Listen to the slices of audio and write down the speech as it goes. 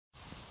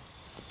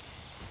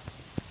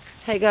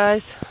Hey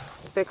guys,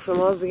 Beck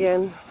from Oz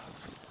again.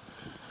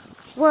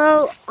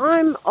 Well,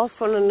 I'm off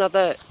on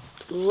another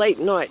late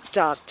night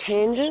dark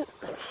tangent.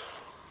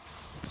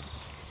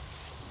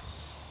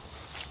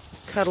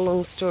 Cut a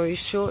long story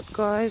short,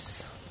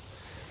 guys.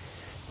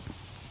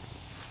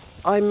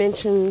 I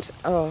mentioned,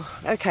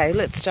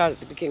 let's start at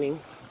the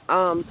beginning.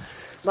 My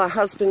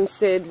husband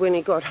said when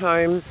he got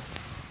home,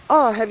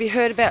 have you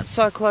heard about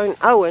Cyclone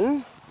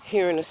Owen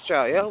here in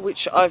Australia?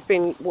 Which I've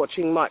been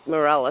watching Mike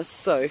Morales,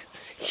 so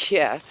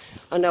yeah,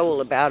 I know all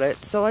about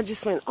it. So I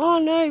just went, oh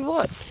no,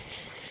 what?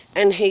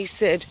 And he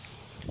said,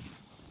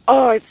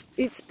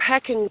 it's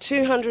packing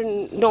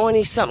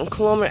 290 something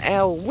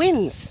km/h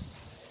winds.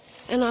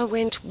 And I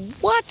went,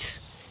 what?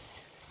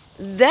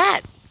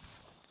 That,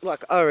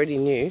 like I already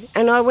knew.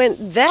 And I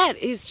went, that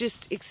is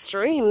just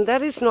extreme.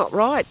 That is not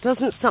right.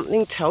 Doesn't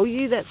something tell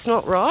you that's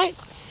not right?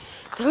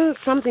 Doesn't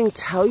something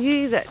tell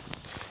you that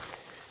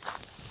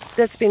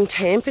that's been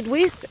tampered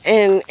with?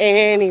 And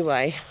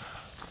anyway,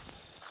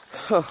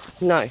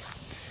 no,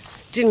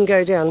 didn't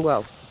go down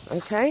well,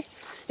 okay?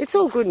 It's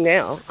all good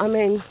now. I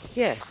mean,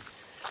 yeah.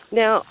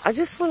 Now, I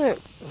don't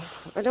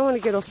want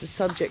to get off the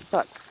subject,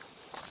 but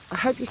I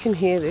hope you can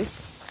hear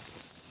this.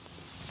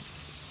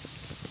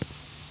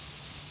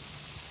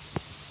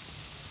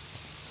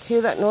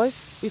 Hear that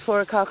noise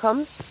before a car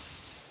comes?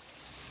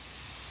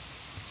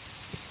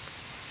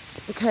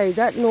 Okay,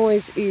 that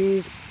noise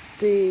is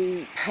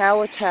the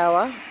power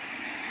tower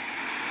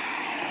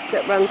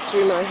that runs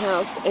through my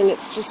house, and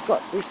it's just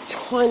got this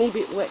tiny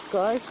bit wet,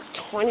 guys.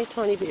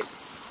 Tiny bit.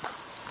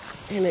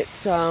 And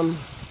it's I'll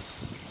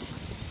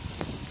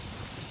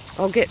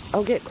get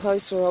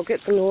closer, I'll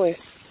get the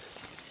noise.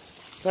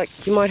 Like,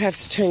 you might have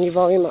to turn your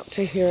volume up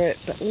to hear it,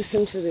 but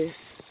listen to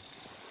this.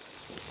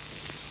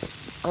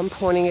 I'm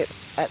pointing it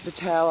at the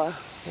tower.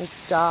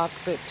 It's dark,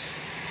 but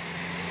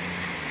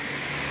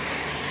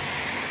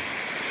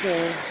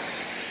yeah.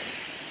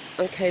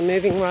 Okay,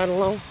 moving right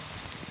along.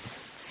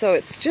 So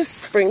it's just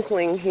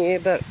sprinkling here,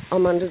 but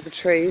I'm under the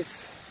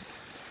trees.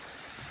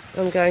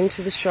 I'm going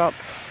to the shop.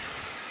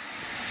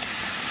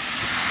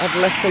 I've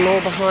left them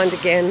all behind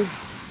again.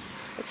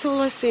 That's all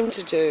I seem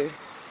to do.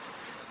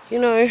 You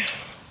know,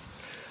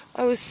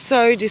 I was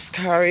so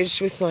discouraged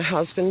with my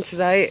husband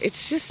today.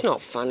 It's just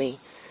not funny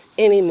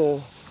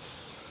anymore.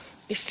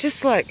 It's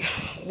just like,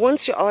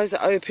 once your eyes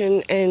are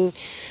open and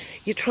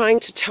you're trying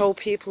to tell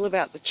people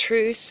about the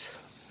truth.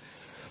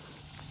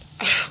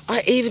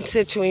 I even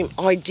said to him,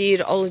 I'll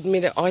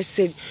admit it, I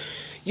said,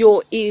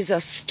 your ears are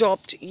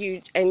stopped,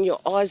 and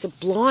your eyes are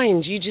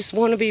blind. You just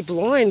want to be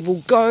blind.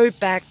 Well, go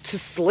back to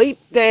sleep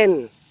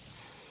then.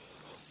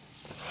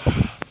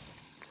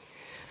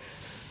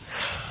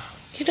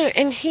 You know,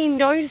 and he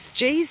knows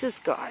Jesus,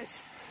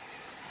 guys.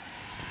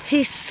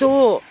 He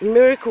saw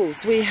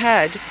miracles we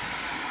had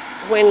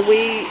when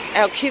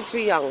our kids were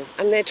young,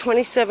 and they're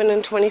 27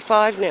 and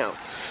 25 now.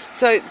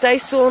 So they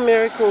saw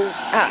miracles,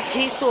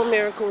 he saw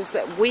miracles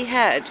that we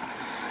had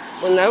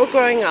when they were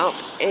growing up,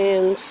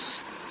 and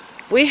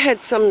we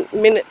had some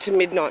minute to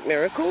midnight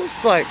miracles,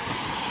 like,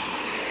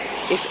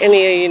 if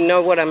any of you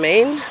know what I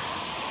mean,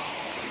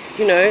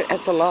 you know,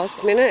 at the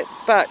last minute.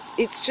 But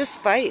it's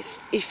just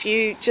faith. If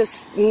you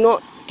just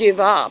not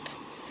give up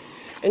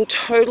and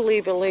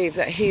totally believe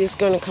that he is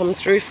going to come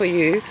through for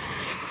you,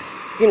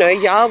 you know,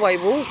 Yahweh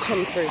will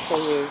come through for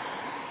you.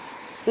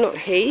 Not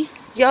he,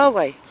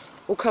 Yahweh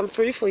will come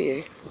through for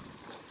you.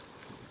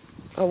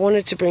 I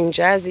wanted to bring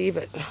Jazzy,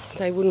 but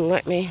they wouldn't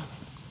let me.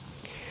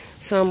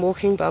 So I'm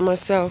walking by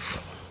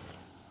myself.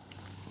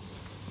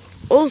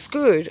 All's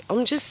good.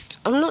 I'm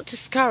not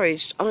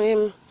discouraged. I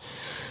am,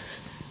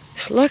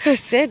 like I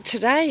said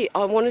today,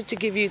 I wanted to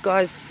give you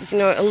guys, you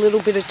know, a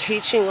little bit of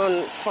teaching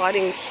on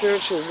fighting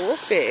spiritual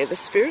warfare, the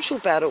spiritual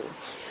battle.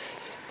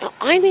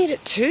 I need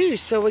it too,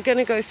 so we're going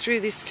to go through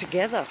this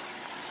together.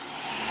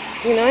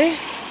 You know?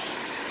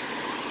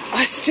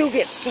 I still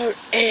get so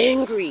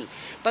angry,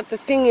 but the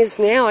thing is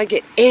now I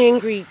get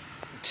angry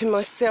to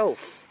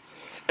myself,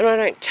 and I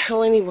don't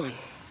tell anyone.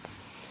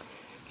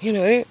 You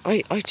know,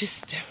 I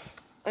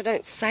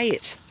don't say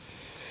it.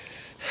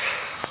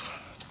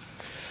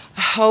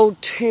 I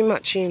hold too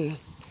much in,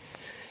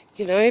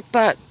 you know,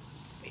 but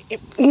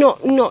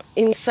not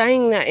in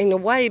saying that in a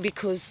way,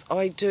 because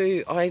I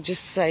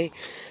just say,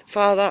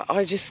 Father,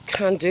 I just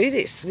can't do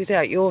this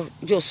without your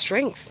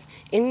strength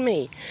in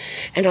me.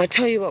 And I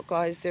tell you what,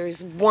 guys, there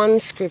is one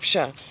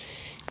scripture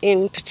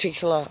in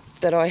particular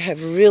that I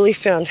have really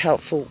found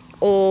helpful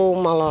all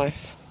my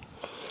life,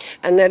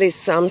 and that is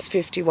Psalms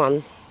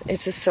 51.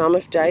 It's a Psalm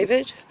of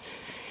David,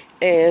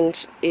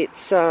 and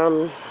it's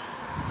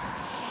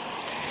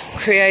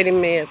creating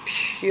me a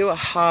pure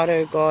heart,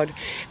 O God,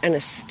 and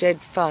a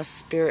steadfast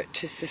spirit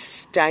to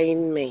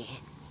sustain me.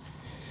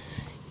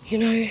 You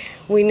know,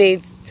 we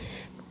need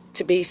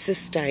to be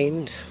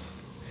sustained.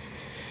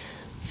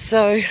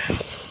 So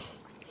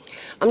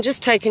I'm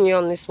just taking you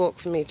on this walk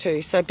for me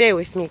too, so bear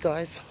with me,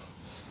 guys,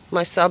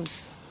 my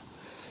subs.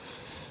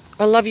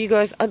 I love you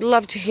guys. I'd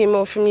love to hear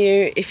more from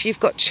you. If you've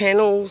got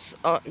channels,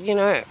 you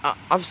know,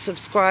 I've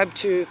subscribed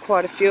to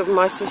quite a few of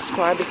my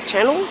subscribers'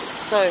 channels,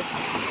 so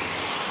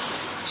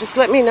just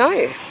let me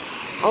know.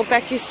 I'll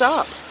back you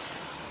up.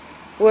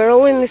 We're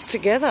all in this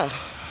together.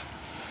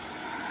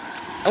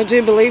 I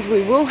do believe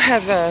we will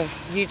have a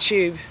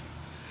YouTube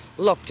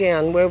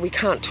lockdown where we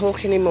can't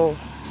talk anymore.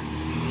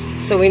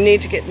 So we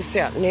need to get this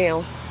out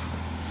now.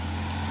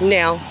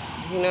 Now,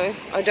 you know,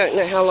 I don't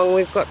know how long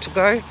we've got to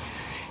go.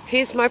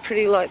 Here's my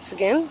pretty lights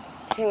again.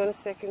 Hang on a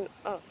second.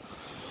 Oh.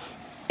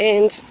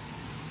 And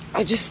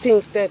I just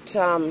think that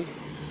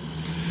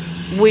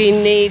we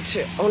need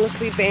to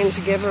honestly band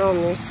together on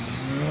this.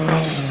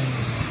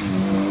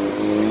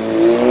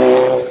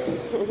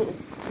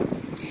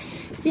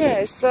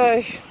 Yeah,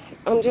 so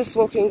I'm just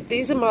walking.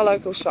 These are my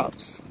local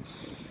shops.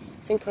 I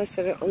think I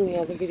said it on the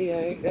other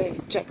video. They're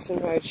Jackson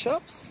Road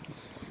shops.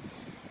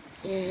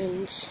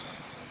 And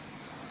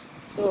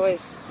it's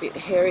always a bit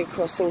hairy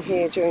crossing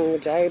here during the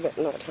day, but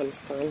night time's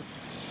fun.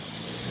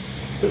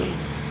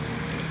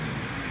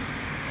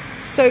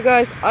 So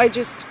guys,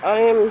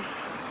 I'm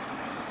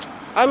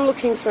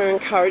looking for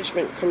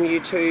encouragement from you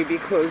too,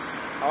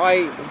 because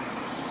I'm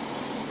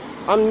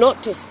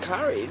not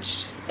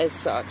discouraged as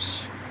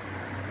such.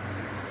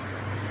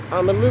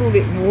 I'm a little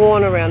bit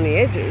worn around the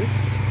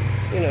edges,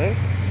 you know.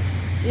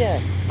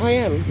 Yeah, I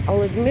am.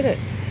 I'll admit it.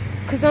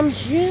 Because I'm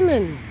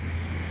human.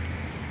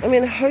 I'm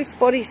in a host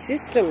body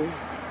system.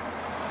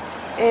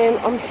 And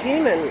I'm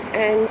human.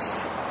 And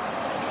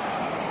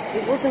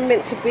it wasn't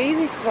meant to be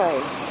this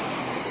way.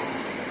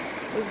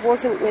 It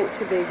wasn't meant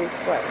to be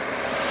this way.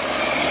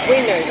 We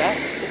know that.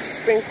 It's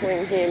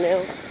sprinkling here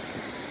now.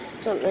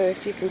 Don't know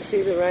if you can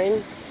see the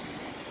rain.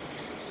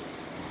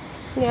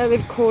 Now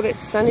they've called it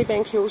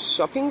Sunnybank Hills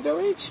Shopping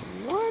Village.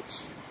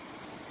 What?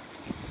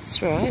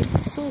 That's right.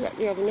 I saw that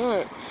the other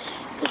night.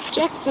 It's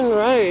Jackson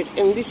Road,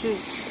 and this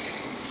is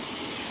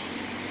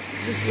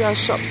our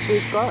shops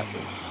we've got.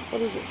 What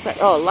does it say?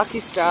 Oh,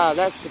 Lucky Star.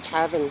 That's the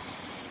tavern.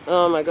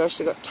 Oh my gosh,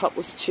 they've got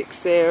topless chicks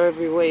there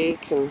every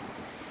week, and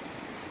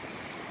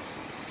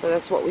so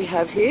that's what we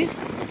have here.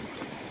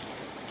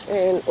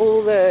 And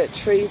all the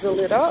trees are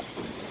lit up.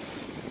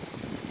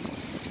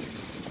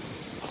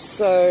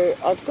 So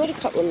I've got a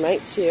couple of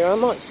mates here. I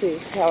might see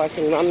how I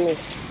can run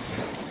this.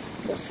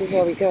 Let's see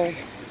how we go.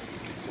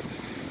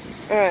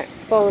 Alright,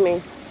 follow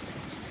me.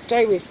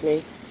 Stay with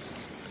me.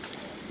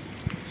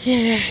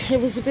 Yeah, it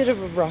was a bit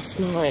of a rough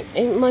night.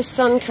 And my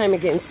son came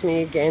against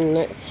me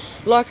again.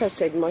 Like I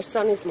said, my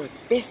son is my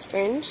best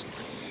friend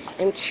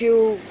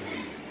until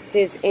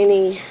there's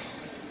any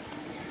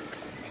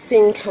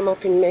thing come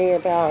up in me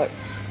about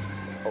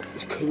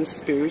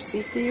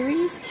conspiracy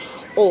theories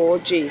or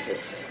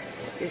Jesus.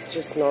 It's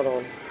just not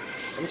on.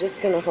 I'm just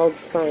going to hold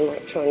the phone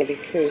like trying to be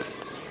couth.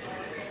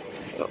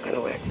 It's not going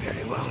to work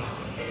very well.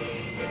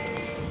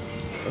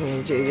 I'm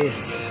going to do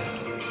this.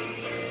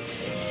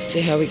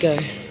 See how we go.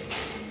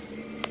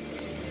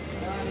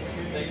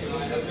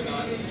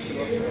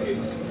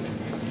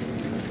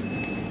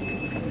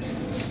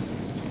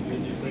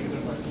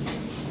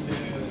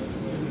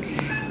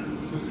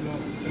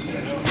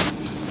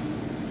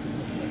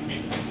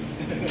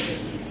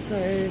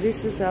 So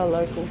this is our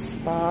local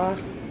spa.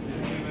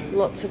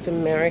 Lots of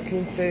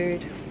American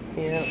food.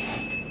 Yeah.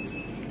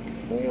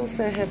 We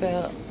also have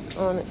our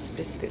Arnott's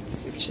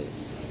biscuits, which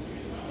is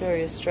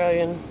very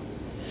Australian.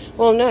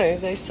 Well, no,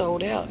 they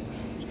sold out.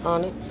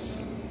 Arnott's.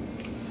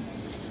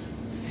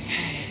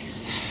 Okay,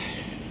 so.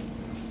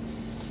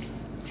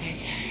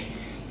 Okay.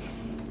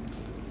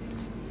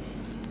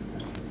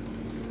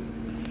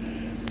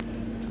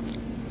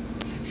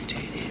 Let's do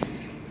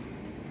this.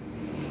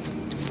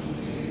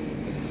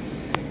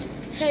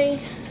 Hey,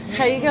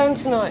 how you going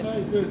tonight?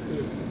 Hey, good,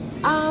 good.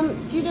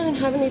 You don't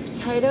have any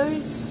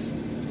potatoes?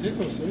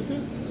 Potatoes, right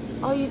there?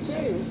 Oh, you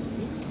do?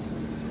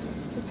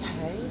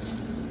 Okay.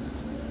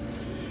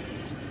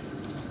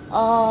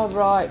 Oh,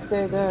 right,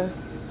 they're the,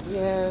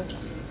 yeah.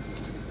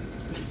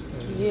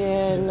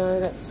 Yeah, no,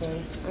 that's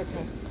fine.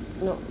 Okay.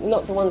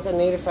 Not the ones I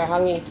needed for a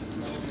hungy.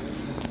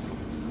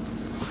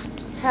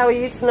 How are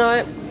you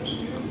tonight?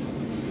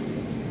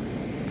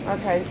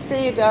 Okay,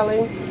 see you,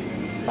 darling.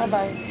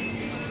 Bye-bye.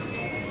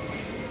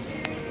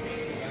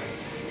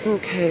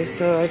 Okay,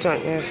 so I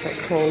don't know if that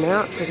came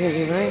out, but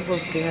anyway, we'll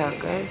see how it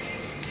goes.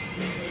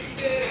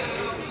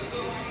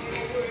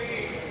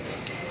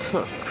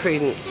 Oh,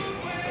 Credence.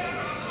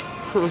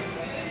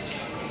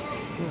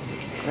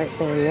 Great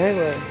band they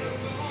were.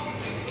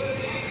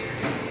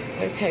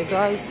 Okay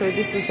guys, so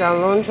this is our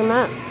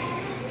laundromat,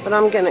 but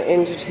I'm going to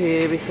end it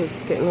here because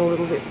it's getting a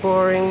little bit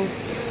boring.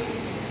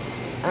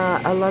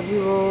 I love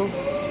you all.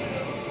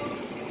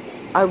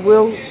 I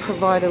will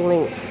provide a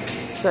link,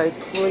 so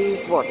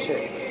please watch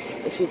it.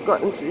 If you've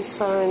gotten this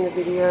far in the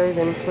video,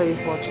 then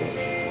please watch it.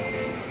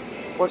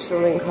 Watch the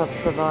link I've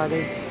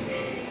provided.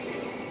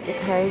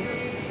 Okay?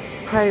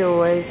 Pray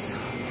always.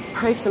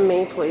 Pray for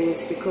me,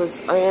 please,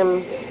 because I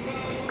am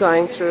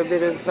going through a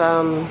bit of,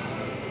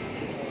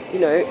 you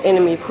know,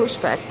 enemy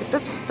pushback. But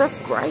that's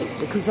great,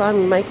 because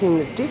I'm making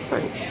the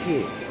difference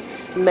here.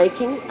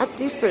 making a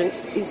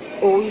difference is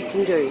all you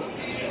can do.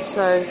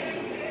 So,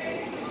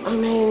 I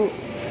mean,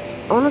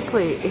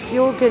 honestly, if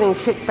you're getting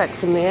kickback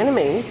from the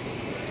enemy,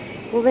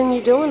 well then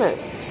you're doing it.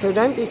 So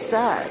don't be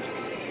sad.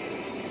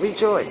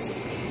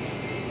 Rejoice.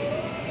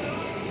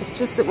 It's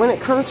just that when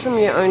it comes from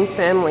your own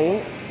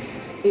family,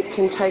 it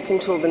can take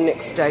until the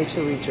next day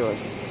to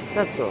rejoice.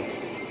 That's all.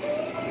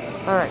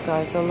 Alright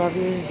guys, I love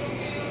you.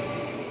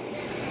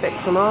 Beck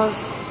from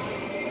Oz.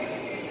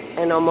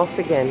 And I'm off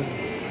again.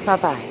 Bye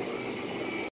bye.